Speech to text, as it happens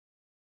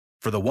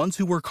For the ones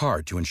who work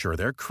hard to ensure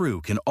their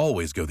crew can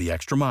always go the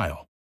extra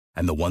mile,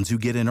 and the ones who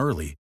get in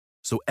early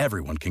so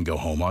everyone can go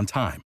home on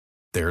time,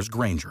 there's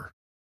Grainger,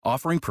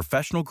 offering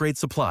professional-grade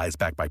supplies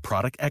backed by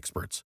product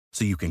experts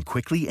so you can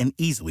quickly and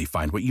easily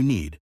find what you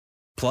need.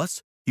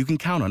 Plus, you can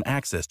count on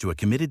access to a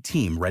committed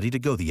team ready to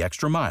go the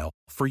extra mile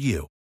for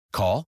you.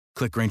 Call,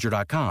 click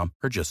Grainger.com,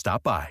 or just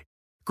stop by.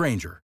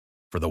 Grainger,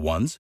 for the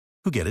ones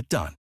who get it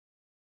done.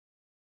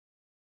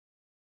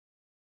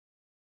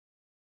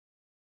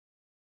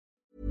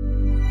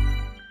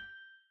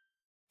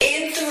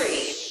 In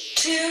 3,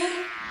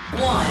 2,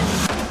 1.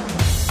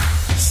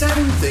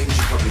 7 things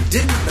you probably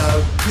didn't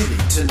know you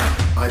need to know.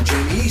 I'm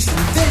Jamie East,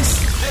 and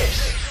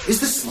this is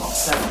the Smart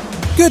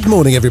 7. Good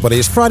morning, everybody.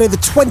 It's Friday the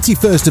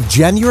 21st of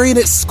January, and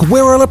it's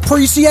Squirrel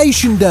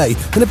Appreciation Day.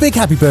 And a big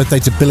happy birthday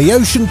to Billy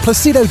Ocean,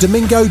 Placido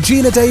Domingo,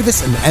 Gina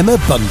Davis and Emma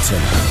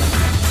Bunton.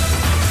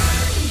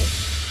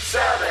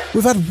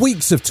 We've had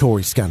weeks of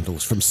Tory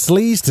scandals, from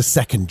sleaze to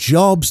second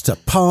jobs to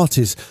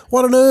parties.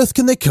 What on earth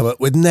can they come up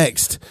with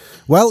next?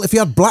 Well, if you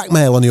had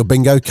Blackmail on your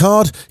bingo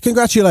card,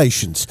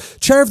 congratulations.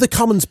 Chair of the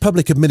Commons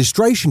Public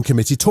Administration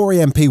Committee, Tory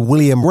MP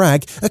William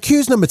Ragg,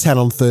 accused Number 10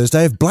 on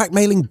Thursday of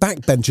blackmailing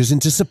backbenchers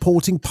into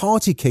supporting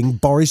party king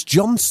Boris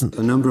Johnson.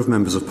 A number of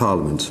members of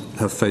Parliament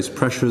have faced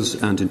pressures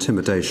and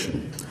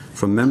intimidation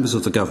from members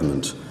of the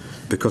government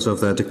because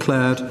of their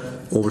declared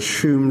or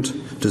assumed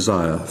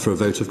desire for a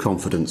vote of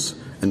confidence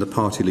in the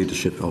party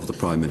leadership of the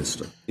Prime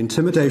Minister.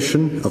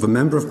 Intimidation of a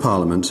Member of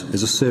Parliament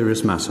is a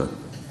serious matter.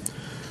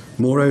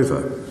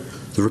 Moreover,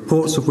 the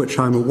reports of which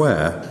I'm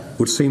aware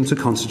would seem to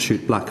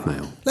constitute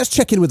blackmail. Let's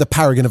check in with the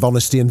paragon of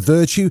honesty and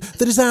virtue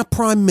that is our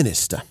Prime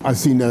Minister. I've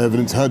seen no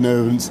evidence, heard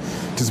no evidence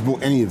to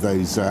support any of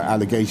those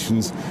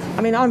allegations.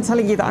 I mean, I'm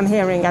telling you that I'm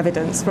hearing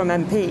evidence from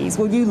MPs.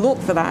 Will you look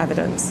for that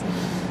evidence?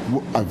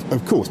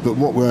 Of course, but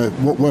what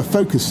we're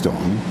focused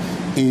on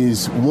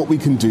is what we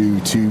can do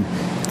to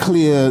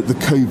clear the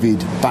COVID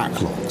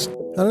backlogs.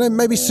 I don't know,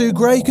 maybe Sue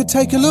Gray could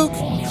take a look?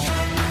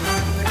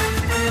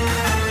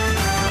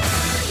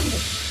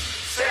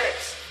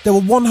 There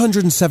were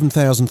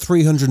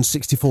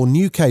 107,364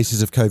 new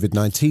cases of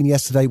COVID-19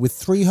 yesterday, with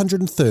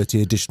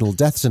 330 additional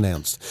deaths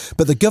announced.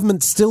 But the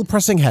government's still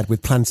pressing ahead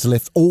with plans to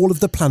lift all of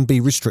the Plan B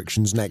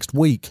restrictions next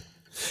week.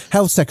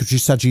 Health Secretary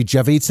Sajid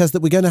Javid says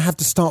that we're going to have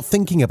to start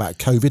thinking about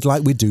COVID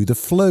like we do the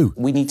flu.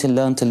 We need to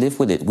learn to live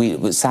with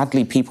it.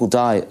 Sadly, people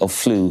die of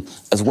flu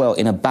as well.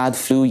 In a bad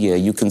flu year,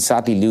 you can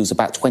sadly lose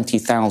about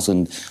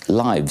 20,000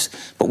 lives.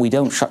 But we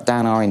don't shut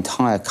down our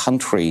entire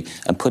country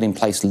and put in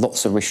place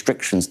lots of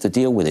restrictions to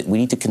deal with it. We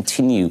need to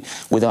continue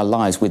with our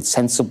lives with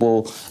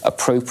sensible,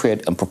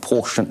 appropriate and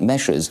proportionate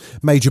measures.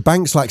 Major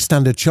banks like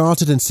Standard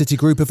Chartered and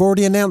Citigroup have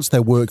already announced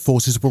their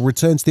workforces will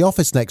return to the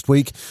office next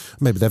week.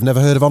 Maybe they've never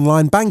heard of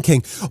online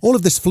banking. All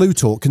of this flu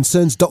talk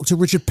concerns Dr.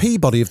 Richard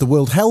Peabody of the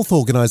World Health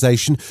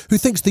Organisation, who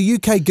thinks the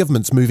UK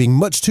government's moving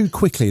much too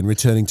quickly in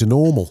returning to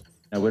normal.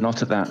 No, we're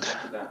not at that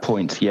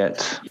point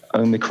yet.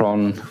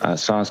 Omicron,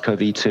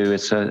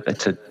 SARS-CoV-2,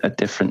 it's a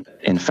different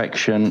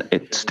infection.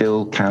 It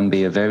still can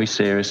be a very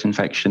serious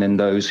infection in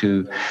those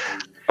who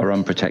are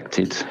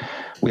unprotected.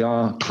 We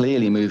are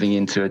clearly moving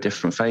into a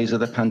different phase of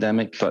the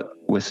pandemic, but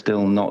we're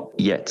still not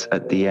yet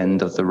at the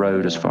end of the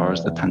road as far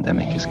as the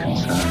pandemic is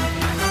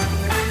concerned.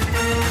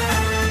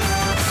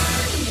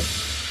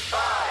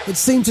 It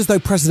seems as though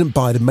President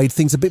Biden made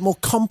things a bit more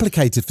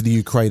complicated for the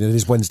Ukraine at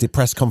his Wednesday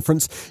press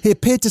conference. He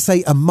appeared to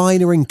say a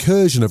minor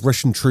incursion of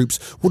Russian troops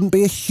wouldn't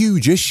be a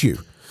huge issue.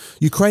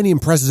 Ukrainian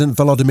President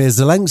Volodymyr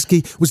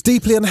Zelensky was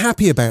deeply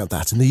unhappy about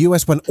that, and the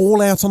US went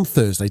all out on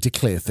Thursday to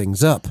clear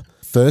things up.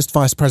 First,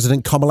 Vice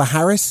President Kamala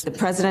Harris. The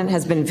president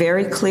has been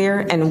very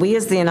clear, and we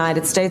as the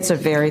United States are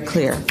very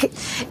clear.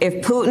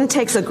 If Putin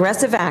takes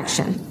aggressive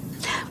action,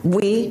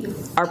 we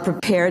are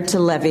prepared to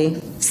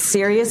levy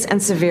serious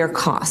and severe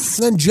costs.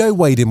 And then Joe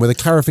weighed in with a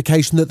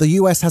clarification that the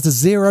US has a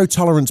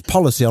zero-tolerance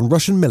policy on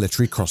Russian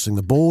military crossing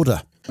the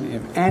border.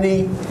 If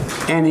any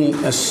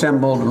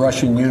assembled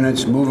Russian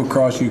units move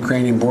across the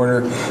Ukrainian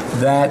border,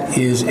 that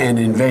is an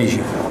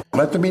invasion.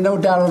 Let there be no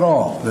doubt at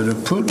all that if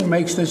Putin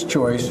makes this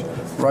choice,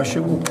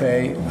 Russia will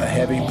pay a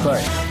heavy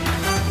price.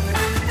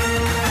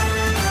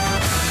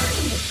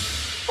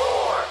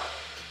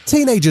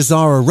 Teenager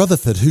Zara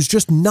Rutherford, who's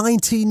just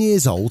 19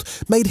 years old,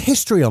 made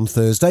history on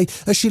Thursday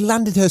as she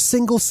landed her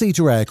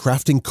single-seater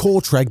aircraft in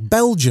Kortrijk,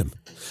 Belgium.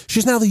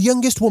 She's now the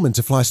youngest woman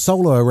to fly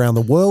solo around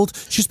the world.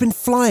 She's been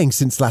flying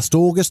since last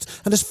August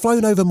and has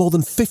flown over more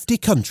than 50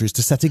 countries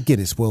to set a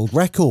Guinness World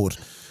Record.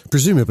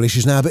 Presumably,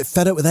 she's now a bit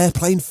fed up with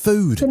airplane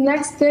food. The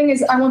next thing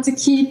is I want to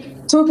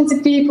keep talking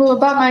to people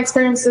about my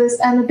experiences,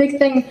 and the big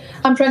thing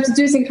I'm trying to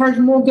do is encourage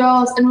more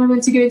girls and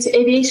women to go into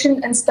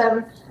aviation and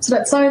STEM. So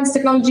that's science,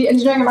 technology,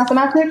 engineering and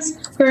mathematics.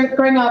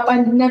 Growing up,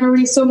 I never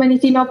really saw many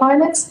female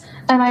pilots,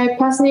 and I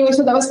personally always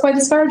thought that was quite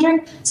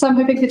discouraging, so I'm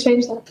hoping to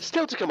change that.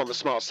 Still to come on the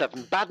Smart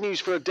 7, bad news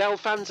for Adele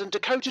fans, and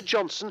Dakota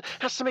Johnson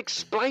has some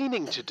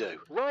explaining to do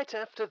right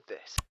after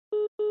this.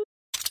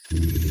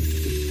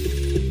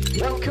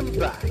 Welcome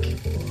back.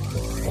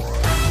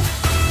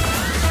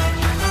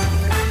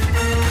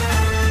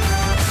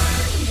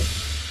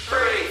 3,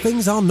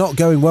 Things are not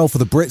going well for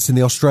the Brits in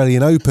the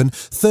Australian Open.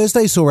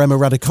 Thursday saw Emma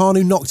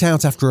Raducanu knocked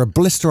out after a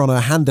blister on her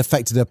hand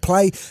affected her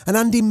play, and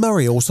Andy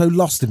Murray also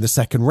lost in the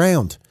second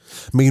round.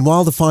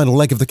 Meanwhile, the final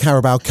leg of the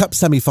Carabao Cup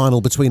semi-final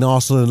between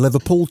Arsenal and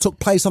Liverpool took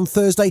place on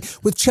Thursday,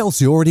 with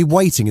Chelsea already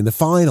waiting in the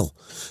final.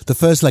 The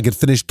first leg had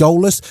finished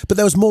goalless, but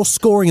there was more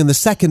scoring in the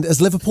second as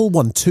Liverpool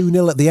won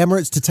 2-0 at the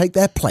Emirates to take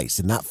their place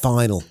in that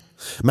final.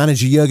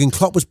 Manager Jurgen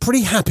Klopp was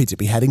pretty happy to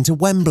be heading to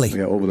Wembley.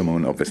 We are over the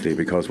moon, obviously,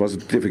 because it was a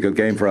difficult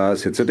game for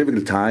us. It's a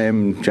difficult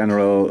time, in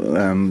general,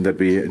 that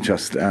we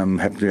just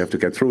have to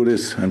get through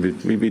this, and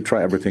we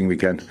try everything we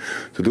can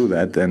to do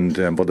that. And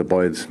what the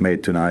boys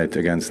made tonight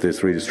against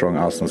this really strong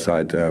Arsenal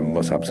side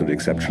was absolutely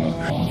exceptional.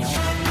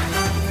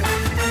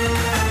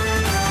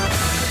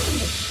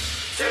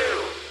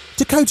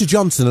 Dakota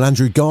Johnson and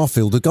Andrew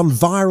Garfield have gone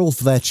viral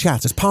for their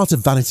chat as part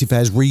of Vanity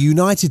Fair's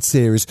Reunited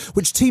series,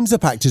 which teams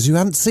up actors who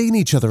hadn't seen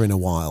each other in a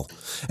while.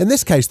 In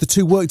this case, the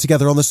two worked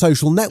together on The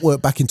Social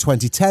Network back in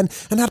 2010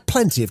 and had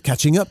plenty of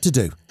catching up to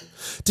do.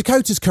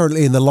 Dakota's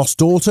currently in The Lost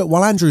Daughter,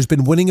 while Andrew's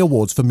been winning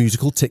awards for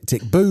musical Tick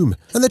Tick Boom.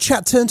 And the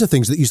chat turned to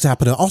things that used to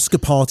happen at Oscar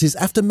parties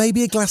after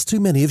maybe a glass too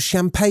many of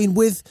champagne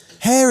with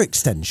hair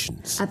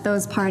extensions. At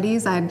those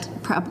parties, I'd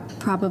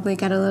probably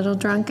get a little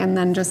drunk and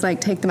then just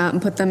take them out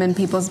and put them in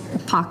people's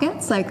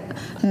pockets, like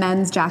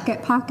men's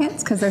jacket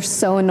pockets, because they're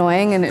so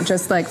annoying, and it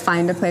just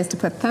find a place to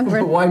put them.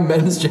 But why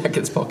men's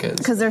jackets pockets?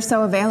 Because they're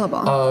so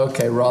available. Oh,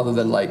 okay, rather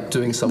than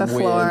doing some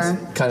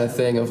weird kind of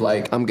thing of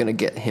I'm gonna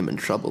get him in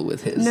trouble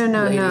with his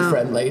lady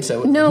friend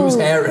later. No. Whose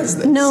hair is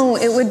this? No,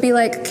 it would be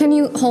can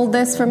you hold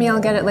this for me? I'll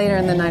get it later,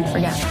 and then I'd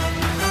forget.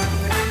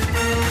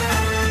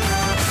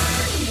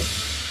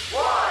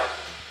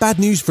 Bad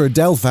news for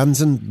Adele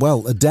fans and,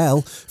 well,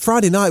 Adele.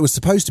 Friday night was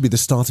supposed to be the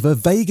start of her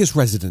Vegas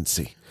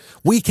residency.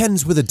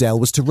 Weekends with Adele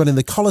was to run in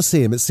the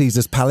Coliseum at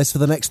Caesars Palace for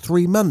the next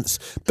 3 months,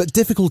 but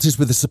difficulties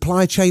with the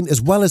supply chain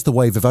as well as the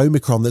wave of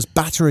Omicron that's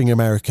battering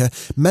America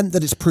meant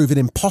that it's proven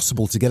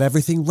impossible to get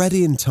everything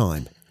ready in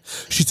time.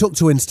 She took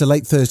to Insta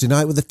late Thursday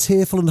night with a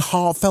tearful and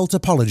heartfelt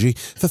apology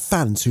for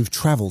fans who've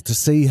travelled to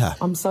see her.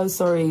 I'm so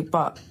sorry,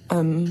 but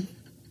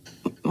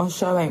my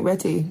show ain't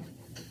ready.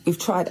 We've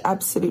tried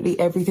absolutely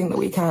everything that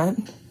we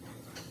can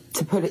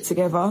to put it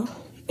together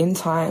in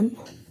time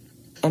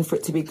and for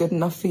it to be good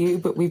enough for you,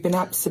 but we've been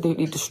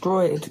absolutely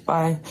destroyed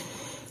by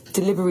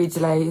delivery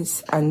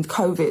delays and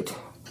COVID.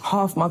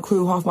 Half my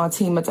crew, half my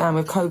team are down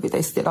with COVID,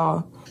 they still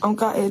are. I'm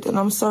gutted and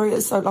I'm sorry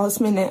it's so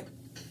last minute.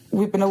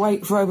 We've been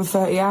awake for over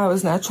 30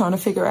 hours now trying to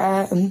figure it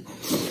out, and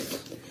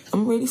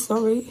I'm really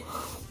sorry.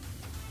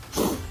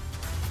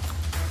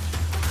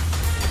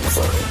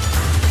 Sorry.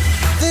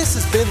 This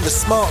has been The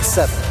Smart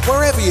 7.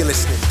 Wherever you're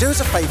listening, do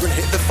us a favour and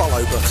hit the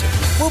follow button.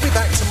 We'll be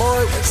back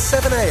tomorrow at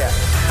 7 a.m.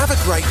 Have a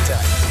great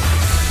day.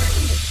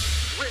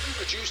 Written,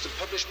 produced and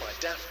published by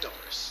Daft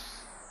Doris.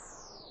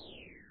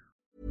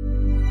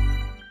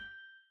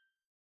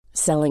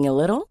 Selling a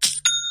little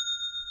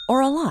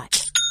or a lot?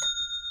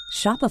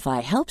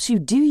 Shopify helps you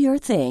do your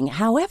thing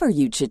however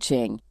you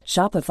cha-ching.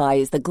 Shopify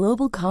is the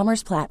global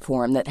commerce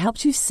platform that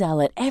helps you sell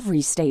at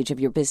every stage of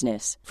your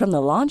business. From the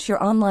launch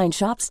your online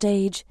shop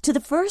stage to the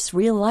first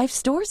real-life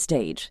store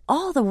stage,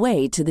 all the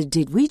way to the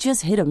did we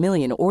just hit a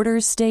million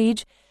orders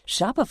stage.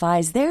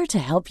 Shopify's there to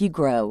help you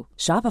grow.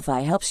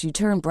 Shopify helps you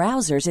turn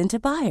browsers into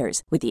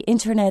buyers with the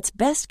internet's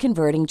best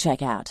converting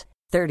checkout.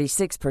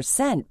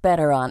 36%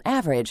 better on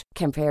average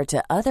compared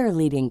to other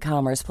leading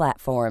commerce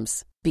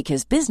platforms.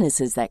 Because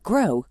businesses that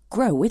grow,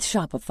 grow with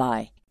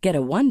Shopify. Get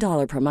a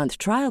 $1 per month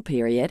trial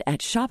period at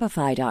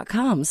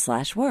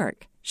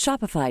shopify.com/work.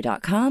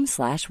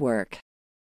 Shopify.com/work.